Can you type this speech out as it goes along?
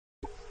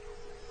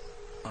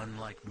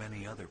Unlike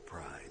many other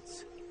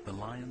prides, the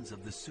lions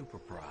of the Super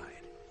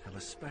Pride have a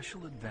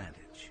special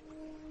advantage.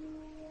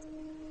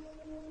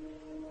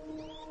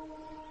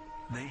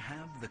 They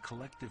have the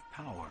collective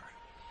power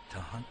to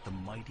hunt the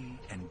mighty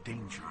and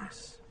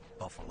dangerous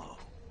buffalo.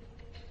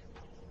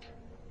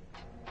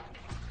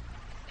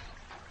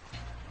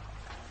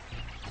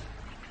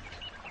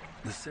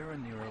 The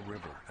Saranera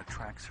River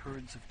attracts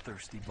herds of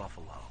thirsty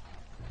buffalo.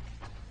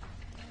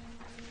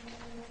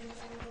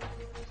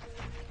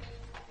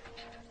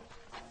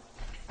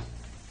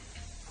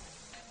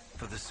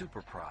 For the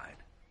Super Pride,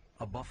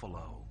 a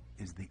buffalo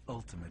is the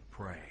ultimate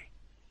prey.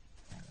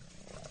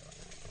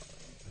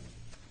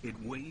 It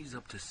weighs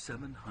up to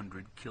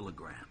 700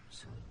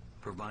 kilograms,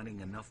 providing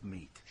enough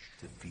meat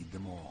to feed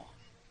them all.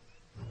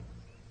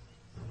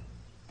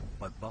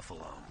 But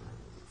buffalo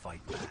fight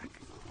back.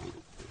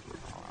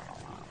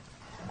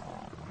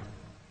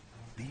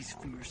 These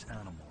fierce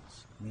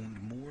animals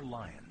wound more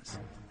lions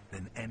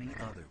than any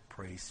other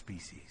prey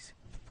species.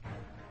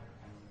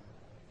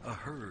 A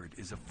herd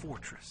is a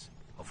fortress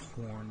of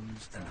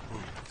horns and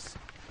hooves.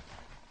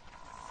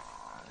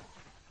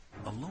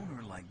 A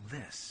loner like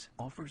this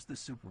offers the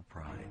Super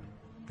Pride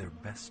their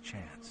best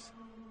chance.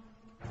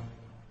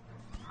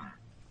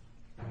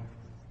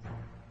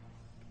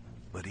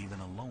 But even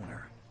a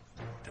loner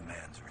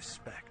demands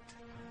respect.